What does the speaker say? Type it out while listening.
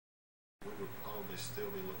probably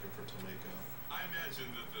still be looking for Tamika. I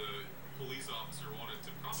imagine that the police officer wanted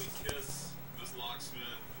to probably kiss this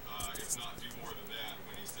locksmith, if not do more than that,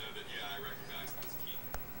 when he said that, yeah, I recognize this key.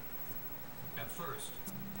 At first,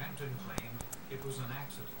 Hampton claimed it was an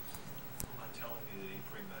accident. I'm not telling you that he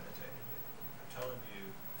premeditated it. I'm telling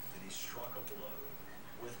you that he struck a blow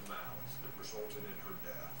with malice that resulted in her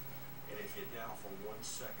death. And if you doubt for 1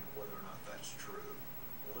 second whether or not that's true,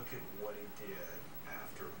 look at what he did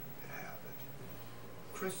after it happened.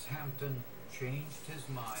 Chris Hampton changed his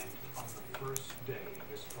mind on the first day of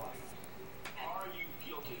his flight. Are you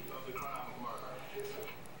guilty of the crime of murder?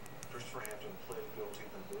 Christopher Hampton pled guilty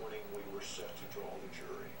the morning we were set to draw the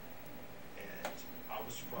jury. And I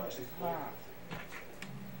was surprised he pled guilty.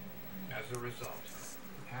 As a result,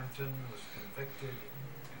 Hampton was convicted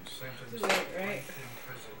and sentenced to right? life in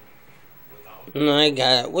prison without... My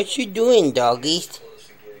God, what you doing, doggies?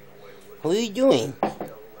 What are you doing?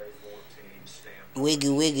 Wiggy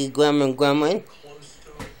wiggy grumman grumman.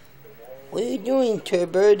 What are you doing,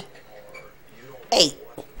 Turbird? Hey!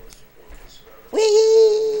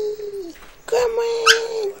 Wiggy!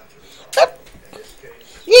 Grumman! Up!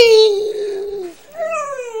 Yee!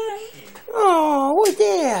 Oh, what's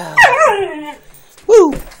that?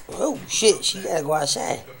 Woo! Oh shit, she gotta go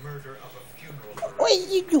outside. What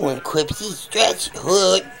are you doing, Quipsy? Stretch,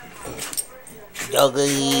 hood.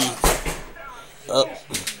 Doggy. Up.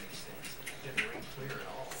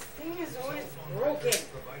 Thing is always broken.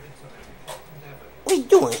 What you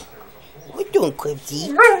doing? What you doing,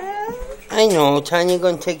 Quipsy? I know, Tanya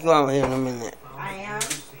gonna take you out here in a minute. I am?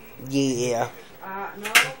 Yeah.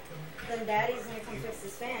 No. Then Daddy's gonna come fix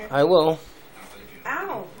this fan. I will.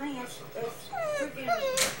 Ow! Honey, it's freaking...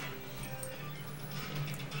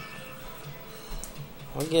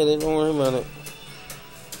 I'll get it, don't worry about it.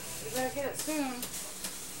 You better get it soon.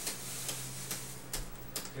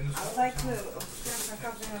 I would like to finish my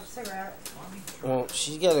coffee and have a cigarette. Well,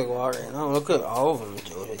 she's gotta go out right now. Look at all of them,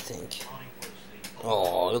 dude, I think.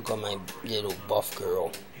 Oh, look at my little buff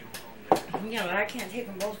girl. Yeah, but I can't take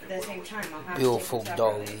them both at the same time. I'll have Beautiful to take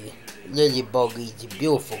them doggy. Lily Buggy's a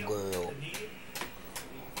beautiful girl.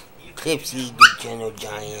 Clipsy, the gentle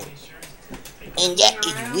giant. And that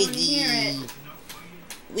is Wiggy.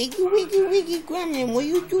 Wiggy, wiggy, wiggy, Gremlin, what are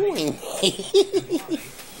you doing?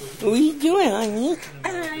 What are you doing, honey?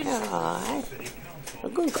 Aww. We're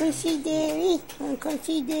going to see Daddy. We're going to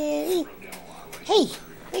see Daddy. Hey,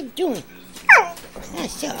 what you doing?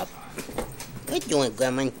 What's up? What you doing,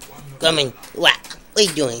 Gremlin? Gremlin, what? What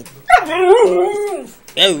you doing?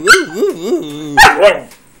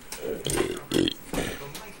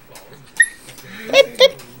 Pip,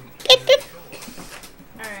 pip, pip, pip.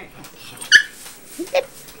 Alright.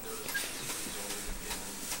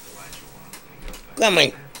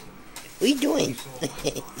 Gremlin, what you doing?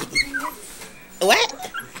 What?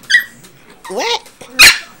 What?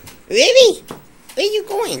 Really? Where you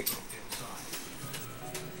going?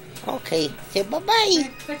 Okay, say bye-bye.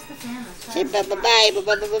 Fix the fan. Say bye-bye,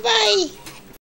 bye-bye, bye-bye.